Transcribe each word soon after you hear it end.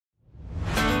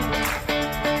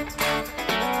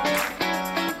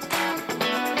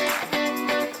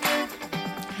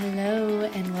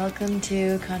welcome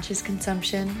to Conscious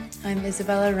Consumption. I'm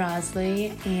Isabella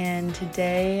Rosley, and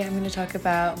today I'm going to talk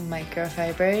about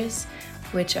microfibers,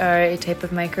 which are a type of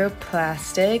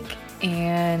microplastic,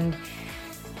 and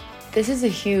this is a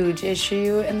huge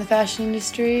issue in the fashion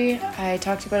industry. I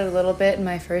talked about it a little bit in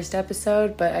my first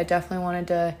episode, but I definitely wanted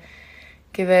to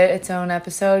give it its own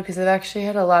episode because I've actually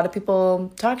had a lot of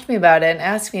people talk to me about it and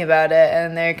ask me about it,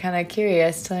 and they're kind of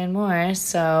curious to learn more,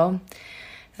 so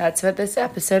that's what this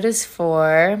episode is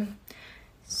for.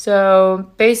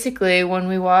 So basically, when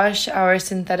we wash our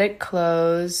synthetic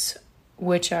clothes,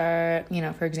 which are,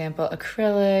 for example,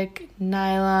 acrylic,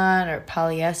 nylon, or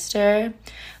polyester,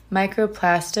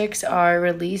 microplastics are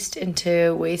released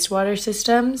into wastewater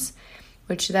systems,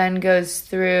 which then goes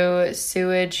through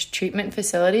sewage treatment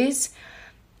facilities.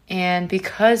 And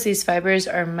because these fibers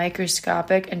are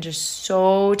microscopic and just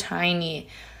so tiny,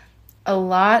 a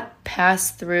lot pass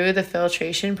through the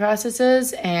filtration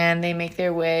processes and they make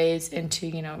their ways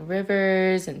into,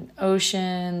 rivers and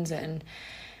oceans, and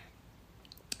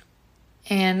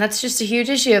that's just a huge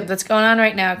issue that's going on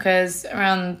right now because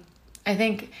I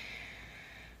think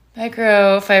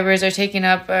microfibers are taking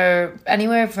up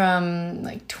anywhere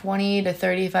from 20 to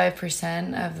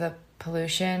 35% of the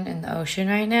pollution in the ocean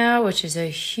right now, which is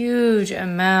a huge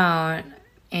amount.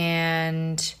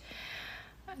 And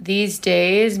these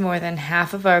days, more than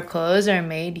half of our clothes are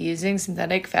made using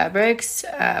synthetic fabrics,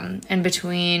 and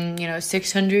between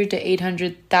 600 to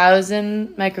 800,000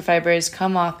 microfibers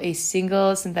come off a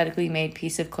single synthetically made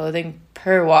piece of clothing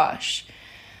per wash,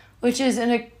 which is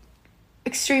an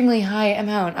extremely high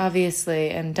amount, obviously,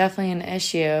 and definitely an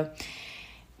issue.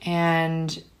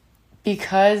 And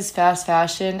because fast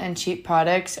fashion and cheap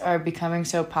products are becoming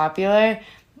so popular,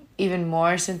 even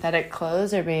more synthetic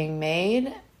clothes are being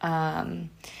made.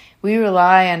 We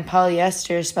rely on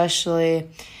polyester especially,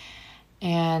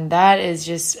 and that is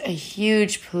just a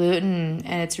huge pollutant,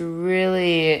 and it's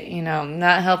really,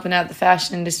 not helping out the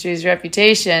fashion industry's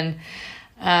reputation.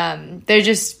 They're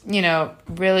just,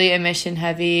 really emission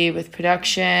heavy with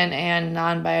production and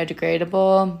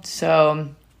non-biodegradable, so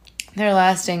they're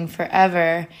lasting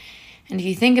forever. And if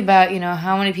you think about,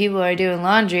 how many people are doing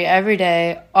laundry every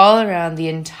day all around the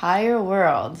entire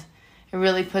world, it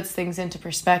really puts things into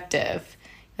perspective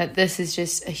that this is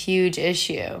just a huge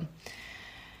issue. And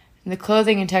the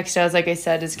clothing and textiles, like I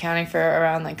said, is accounting for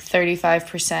around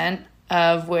 35%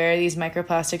 of where these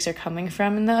microplastics are coming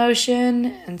from in the ocean.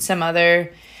 And some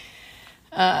other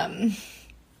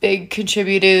big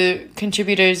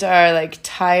contributors are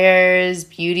tires,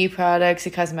 beauty products. The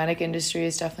cosmetic industry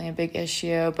is definitely a big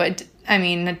issue. But,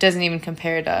 it doesn't even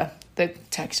compare to the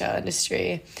textile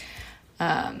industry.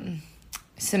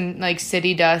 Some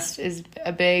city dust is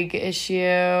a big issue,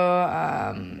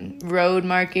 road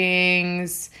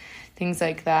markings, things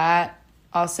like that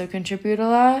also contribute a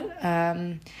lot.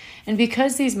 And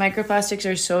because these microplastics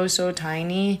are so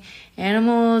tiny,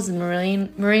 animals and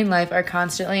marine life are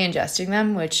constantly ingesting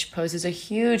them, which poses a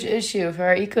huge issue for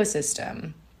our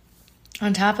ecosystem.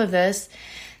 On top of this,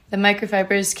 the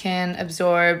microfibers can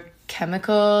absorb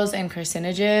chemicals and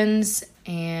carcinogens,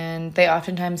 and they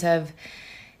oftentimes have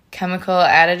chemical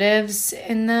additives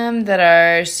in them that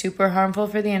are super harmful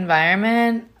for the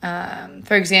environment.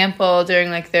 For example, during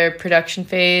their production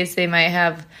phase, they might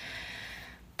have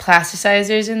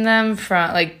plasticizers in them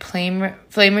from flame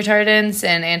retardants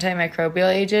and antimicrobial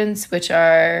agents, which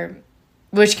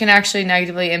can actually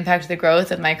negatively impact the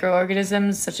growth of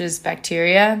microorganisms such as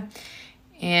bacteria.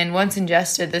 And once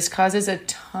ingested, this causes a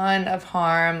ton of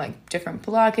harm, different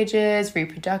blockages,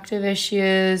 reproductive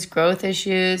issues, growth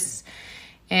issues.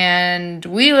 And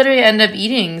we literally end up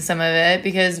eating some of it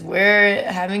because we're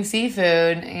having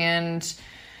seafood, and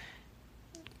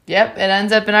it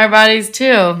ends up in our bodies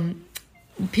too.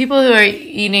 People who are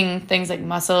eating things like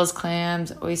mussels,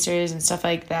 clams, oysters, and stuff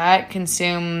like that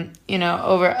consume,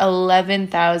 over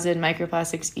 11,000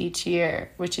 microplastics each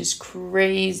year, which is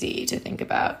crazy to think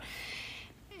about.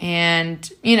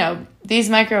 And, these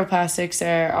microplastics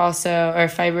or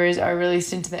fibers are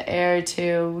released into the air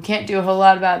too. We can't do a whole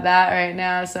lot about that right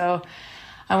now. So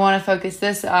I want to focus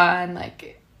this on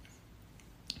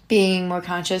being more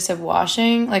conscious of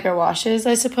washing, our washes,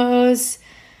 I suppose.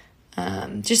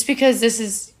 Just because this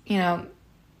is,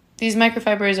 these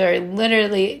microfibers are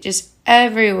literally just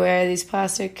everywhere. These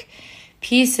plastic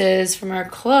pieces from our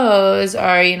clothes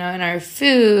are, in our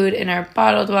food, in our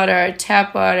bottled water, our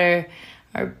tap water,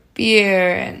 our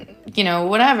beer, and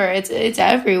whatever. It's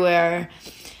everywhere.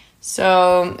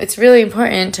 So it's really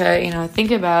important to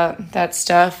think about that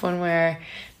stuff when we're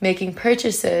making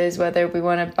purchases, whether we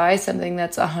want to buy something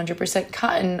that's 100%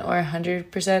 cotton or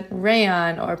 100%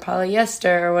 rayon or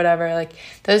polyester or whatever, like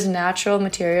those natural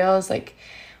materials like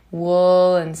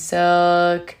wool and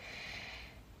silk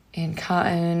and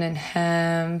cotton and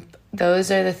hemp, those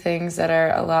are the things that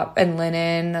are a lot, and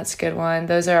linen, that's a good one.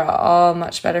 Those are all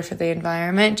much better for the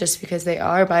environment just because they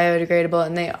are biodegradable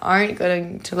and they aren't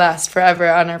going to last forever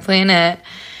on our planet.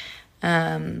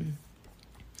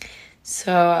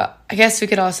 So I guess we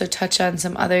could also touch on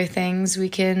some other things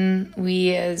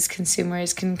we as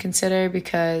consumers can consider,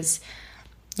 because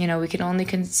we can only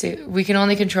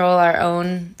control our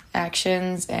own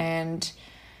actions and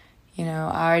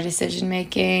our decision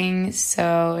making.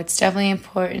 So it's definitely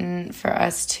important for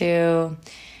us to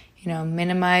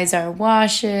minimize our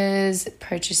washes,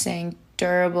 purchasing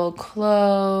durable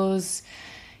clothes,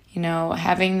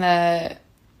 having the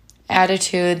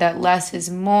attitude that less is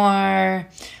more,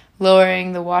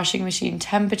 lowering the washing machine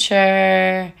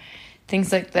temperature.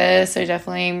 Things like this are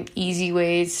definitely easy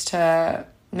ways to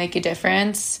make a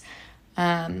difference.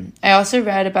 I also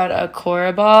read about a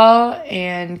Coraball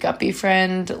and Guppy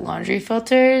Friend laundry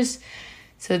filters.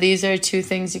 So these are two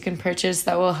things you can purchase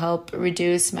that will help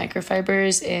reduce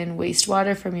microfibers in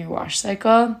wastewater from your wash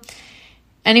cycle.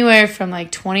 Anywhere from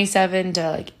 27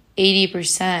 to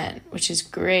 80%, which is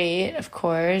great, of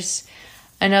course.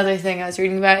 Another thing I was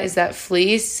reading about is that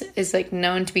fleece is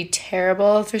known to be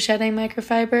terrible for shedding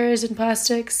microfibers and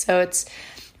plastics. So it's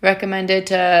recommended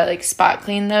to spot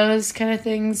clean those kind of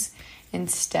things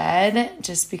instead,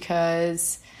 just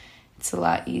because it's a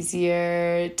lot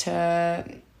easier to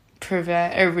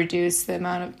prevent or reduce the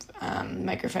amount of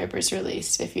microfibers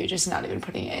released if you're just not even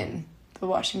putting it in the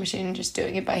washing machine and just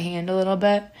doing it by hand a little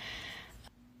bit.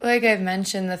 Like I've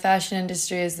mentioned, the fashion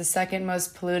industry is the second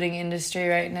most polluting industry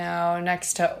right now,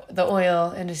 next to the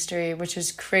oil industry, which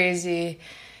is crazy.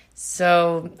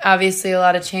 So obviously a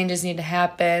lot of changes need to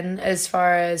happen as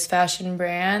far as fashion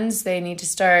brands. They need to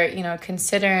start,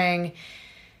 considering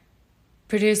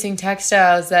producing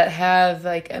textiles that have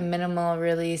a minimal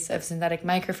release of synthetic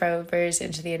microfibers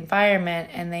into the environment,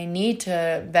 and they need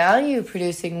to value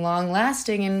producing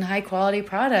long-lasting and high-quality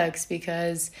products,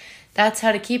 because that's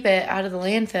how to keep it out of the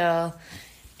landfill.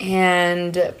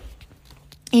 And,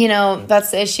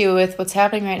 that's the issue with what's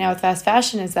happening right now with fast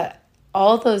fashion, is that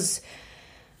all those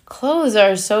clothes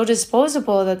are so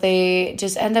disposable that they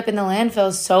just end up in the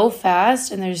landfill so fast,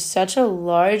 and there's such a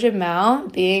large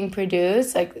amount being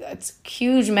produced. It's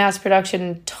huge mass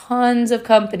production, tons of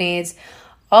companies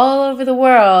all over the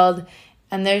world,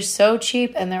 and they're so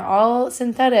cheap and they're all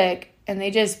synthetic, and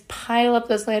they just pile up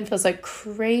those landfills like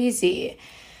crazy.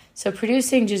 So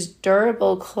producing just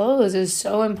durable clothes is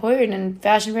so important, and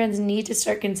fashion brands need to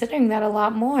start considering that a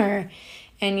lot more.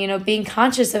 And, being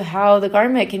conscious of how the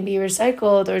garment can be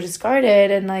recycled or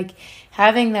discarded, and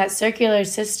having that circular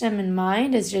system in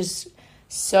mind is just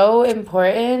so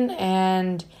important.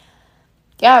 And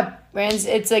yeah, brands,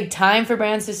 it's time for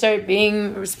brands to start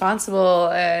being responsible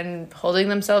and holding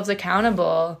themselves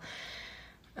accountable.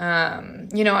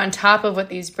 On top of what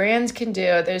these brands can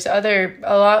do, there's a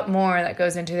lot more that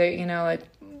goes into the,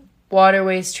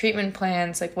 Waterways treatment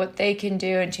plans, what they can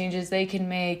do and changes they can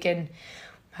make, and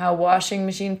how washing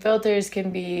machine filters can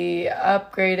be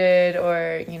upgraded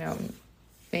or,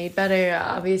 made better.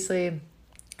 Obviously,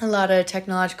 a lot of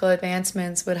technological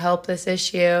advancements would help this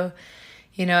issue,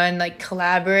 and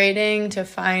collaborating to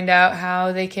find out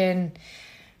how they can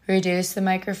reduce the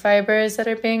microfibers that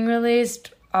are being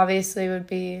released obviously would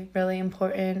be really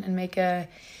important and make a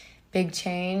big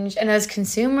change. And as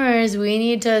consumers, we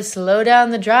need to slow down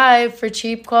the drive for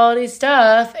cheap quality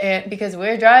stuff, and because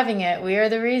we're driving it, we are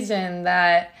the reason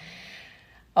that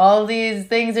all these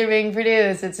things are being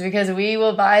produced. It's because we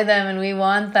will buy them and we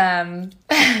want them.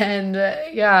 And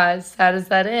as sad as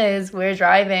that is, we're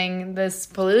driving this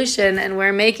pollution and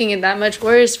we're making it that much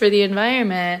worse for the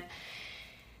environment.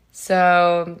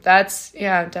 So that's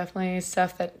definitely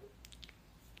stuff that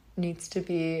needs to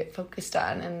be focused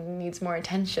on and needs more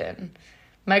attention.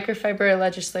 Microfiber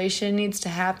legislation needs to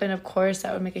happen, of course.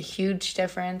 That would make a huge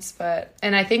difference.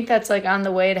 And I think that's on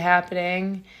the way to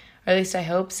happening, or at least I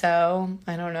hope so.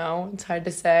 I don't know. It's hard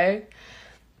to say.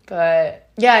 But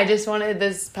I just wanted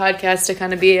this podcast to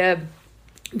kind of be a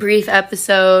brief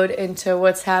episode into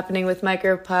what's happening with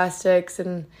microplastics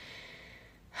and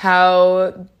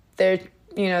how they're,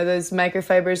 those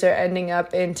microfibers are ending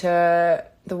up into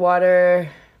the water,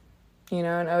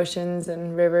 and oceans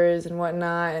and rivers and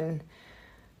whatnot, and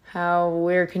how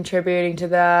we're contributing to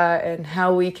that, and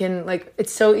how we can,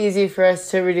 it's so easy for us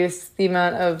to reduce the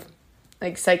amount of,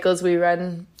 cycles we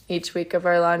run each week of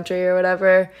our laundry or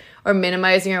whatever, or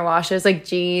minimizing our washes, like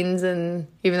jeans, and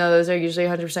even though those are usually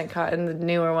 100% cotton, the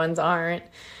newer ones aren't.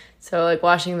 So like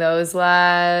washing those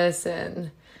less,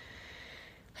 and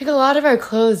like a lot of our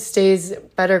clothes stays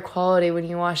better quality when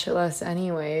you wash it less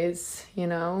anyways, you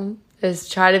know?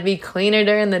 Just try to be cleaner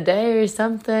during the day or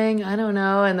something. I don't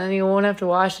know. And then you won't have to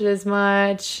wash it as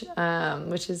much,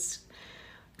 which is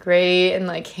great. And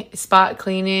like spot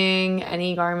cleaning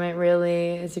any garment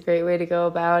really is a great way to go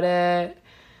about it.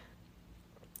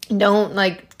 Don't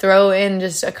like throw in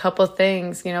just a couple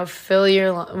things, you know, fill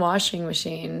your washing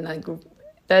machine. Like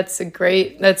that's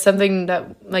something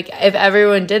that like if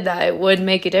everyone did that, it would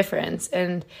make a difference.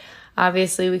 And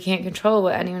obviously we can't control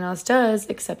what anyone else does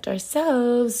except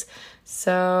ourselves.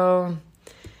 So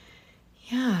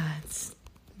yeah, it's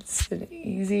an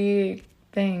easy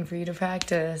thing for you to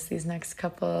practice these next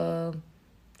couple,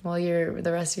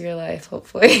 the rest of your life,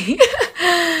 hopefully.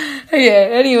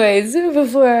 Okay, anyways,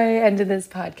 before I ended this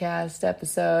podcast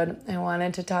episode, I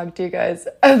wanted to talk to you guys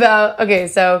about,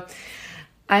 so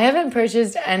I haven't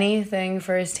purchased anything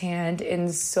firsthand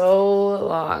in so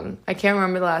long. I can't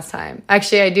remember the last time.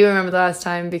 Actually, I do remember the last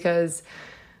time because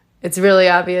it's really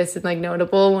obvious and like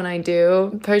notable when I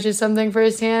do purchase something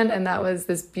firsthand, and that was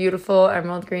this beautiful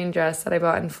emerald green dress that I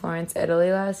bought in Florence,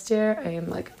 Italy last year. I am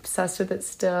like obsessed with it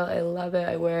still. I love it.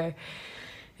 I wear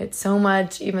it so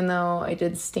much, even though I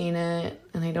did stain it,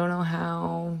 and I don't know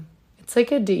how. It's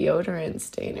like a deodorant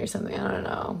stain or something. I don't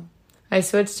know. I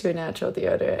switched to a natural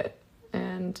deodorant,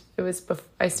 and it was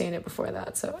I stained it before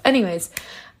that. So anyways,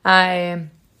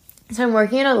 I'm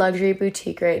working in a luxury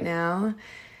boutique right now,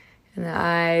 and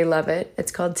I love it.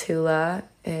 It's called Tula,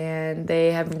 and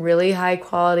they have really high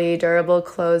quality, durable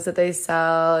clothes that they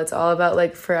sell. It's all about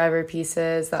like forever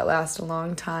pieces that last a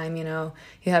long time, you know.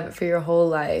 You have it for your whole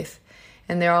life.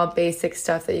 And they're all basic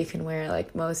stuff that you can wear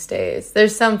like most days.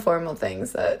 There's some formal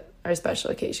things that are special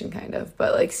occasion kind of,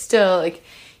 but like still like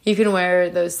you can wear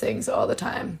those things all the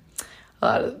time. A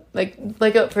lot of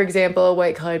like for example, a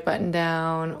white colored button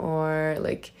down, or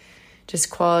like just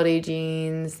quality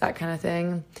jeans, that kind of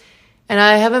thing. And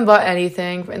I haven't bought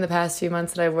anything in the past few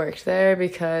months that I've worked there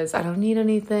because I don't need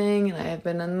anything, and I have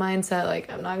been on the mindset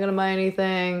like I'm not gonna buy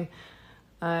anything.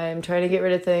 I'm trying to get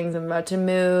rid of things. I'm about to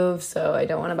move, so I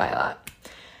don't want to buy a lot.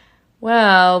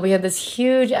 Well, we had this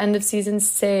huge end of season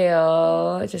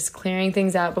sale, just clearing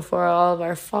things out before all of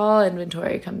our fall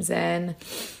inventory comes in.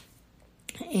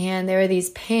 And there were these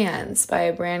pants by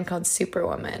a brand called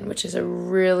Superwoman, which is a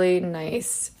really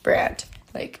nice brand,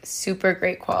 like super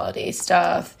great quality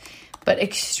stuff, but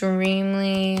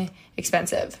extremely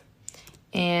expensive.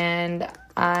 And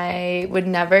I would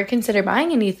never consider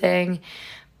buying anything,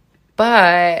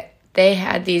 but they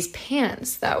had these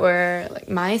pants that were like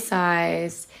my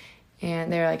size,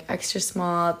 and they were like extra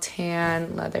small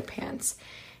tan leather pants.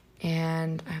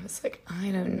 And I was like, I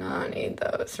do not need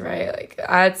those, right? Like,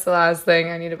 that's the last thing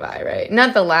I need to buy, right?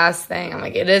 Not the last thing. I'm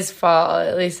like, it is fall.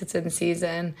 At least it's in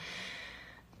season.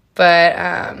 But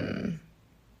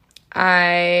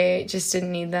I just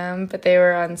didn't need them. But they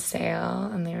were on sale,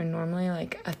 and they were normally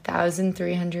like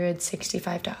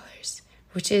 $1,365,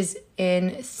 which is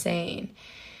insane.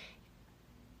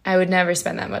 I would never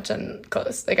spend that much on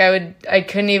clothes. Like, I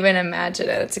couldn't even imagine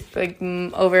it. It's like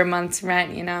over a month's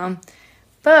rent, you know?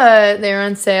 But they were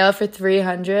on sale for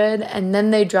 $300, and then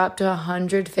they dropped to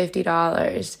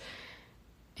 $150.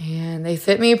 And they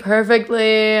fit me perfectly,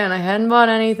 and I hadn't bought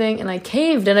anything, and I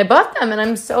caved, and I bought them, and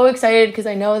I'm so excited because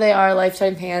I know they are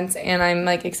lifetime pants, and I'm,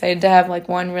 like, excited to have, like,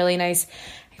 one really nice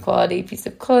quality piece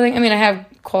of clothing. I mean, I have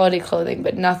quality clothing,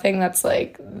 but nothing that's,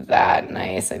 like, that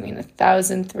nice. I mean,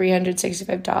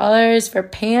 $1,365 for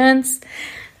pants.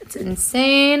 That's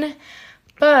insane.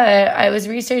 But I was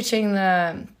researching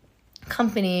the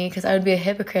company because I would be a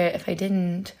hypocrite if I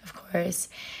didn't, of course.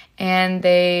 And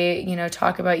they, you know,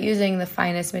 talk about using the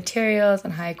finest materials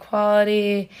and high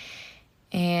quality,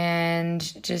 and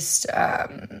just,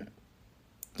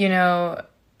 you know,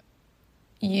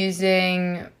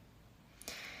 using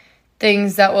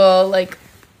things that will, like,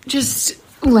 just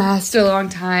last a long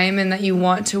time and that you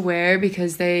want to wear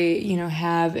because they, you know,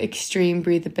 have extreme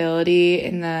breathability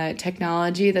in the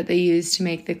technology that they use to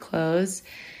make the clothes.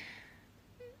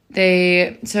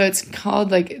 So it's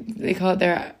called, like, they call it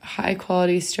their high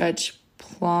quality stretch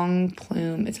plong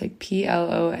plume. It's like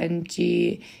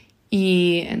PLONGE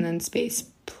and then space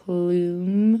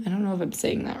plume. I don't know if I'm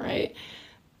saying that right,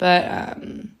 but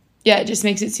yeah, it just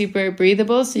makes it super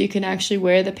breathable, so you can actually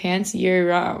wear the pants year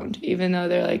round, even though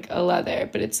they're like a leather.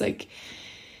 But it's like,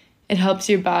 it helps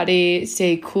your body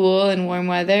stay cool in warm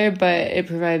weather, but it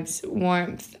provides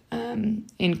warmth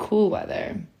in cool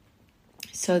weather.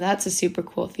 So that's a super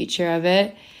cool feature of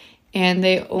it. And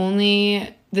they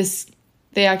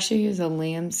actually use a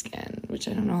lambskin, which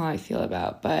I don't know how I feel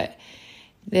about, but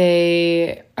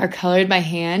they are colored by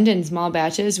hand in small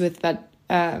batches with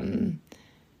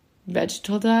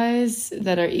vegetable dyes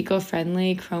that are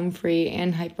eco-friendly, chrome-free,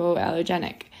 and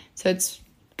hypoallergenic. So it's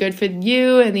good for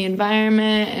you and the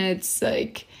environment, and it's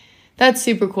like, that's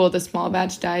super cool, the small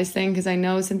batch dyes thing, because I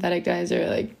know synthetic dyes are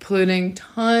like polluting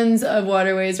tons of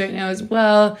waterways right now as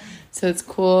well. So it's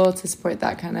cool to support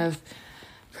that kind of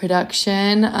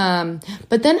production.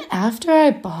 But then after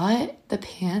I bought the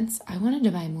pants, I wanted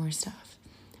to buy more stuff.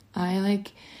 I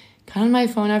like got on my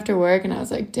phone after work and I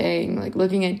was like, dang, like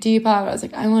looking at Depop, I was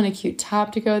like, I want a cute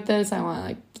top to go with this. I want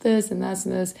like this and this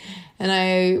and this. And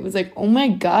I was like, oh my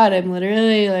God, I'm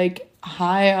literally like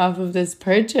high off of this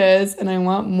purchase and I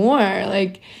want more.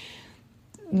 Like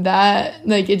that,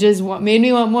 like it just made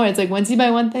me want more. It's like once you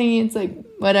buy one thing, it's like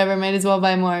whatever, might as well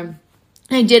buy more.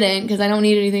 I didn't, because I don't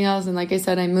need anything else. And like I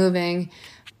said, I'm moving.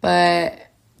 But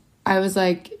I was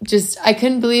like, I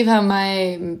couldn't believe how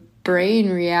my brain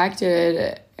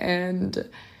reacted. And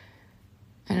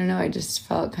I don't know, I just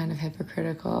felt kind of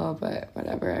hypocritical, but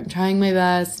whatever. I'm trying my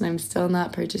best and I'm still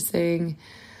not purchasing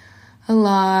a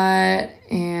lot.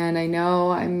 And I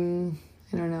know I don't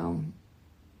know,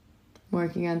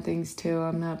 working on things too.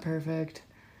 I'm not perfect.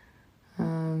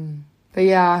 But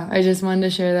yeah, I just wanted to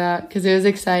share that because it was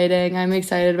exciting. I'm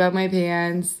excited about my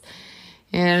pants.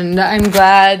 And I'm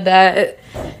glad that,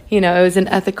 it was an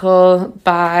ethical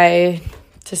buy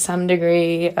to some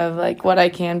degree of like what I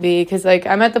can be. Because like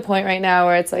I'm at the point right now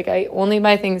where it's like I only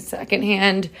buy things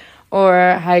secondhand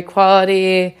or high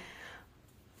quality.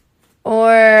 Or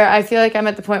I feel like I'm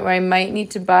at the point where I might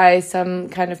need to buy some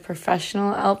kind of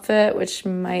professional outfit, which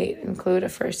might include a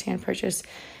first-hand purchase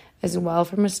as well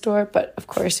from a store. But of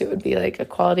course it would be like a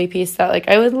quality piece that like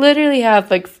I would literally have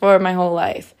like for my whole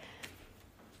life,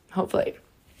 hopefully.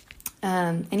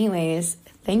 Anyways,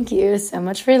 thank you so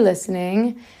much for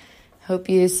listening. Hope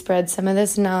you spread some of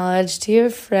this knowledge to your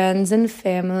friends and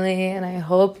family, and I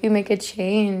hope you make a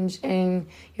change in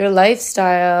your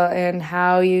lifestyle and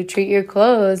how you treat your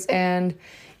clothes and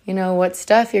what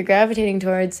stuff you're gravitating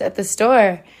towards at the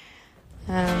store.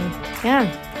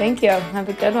 Thank you. Have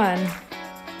a good one.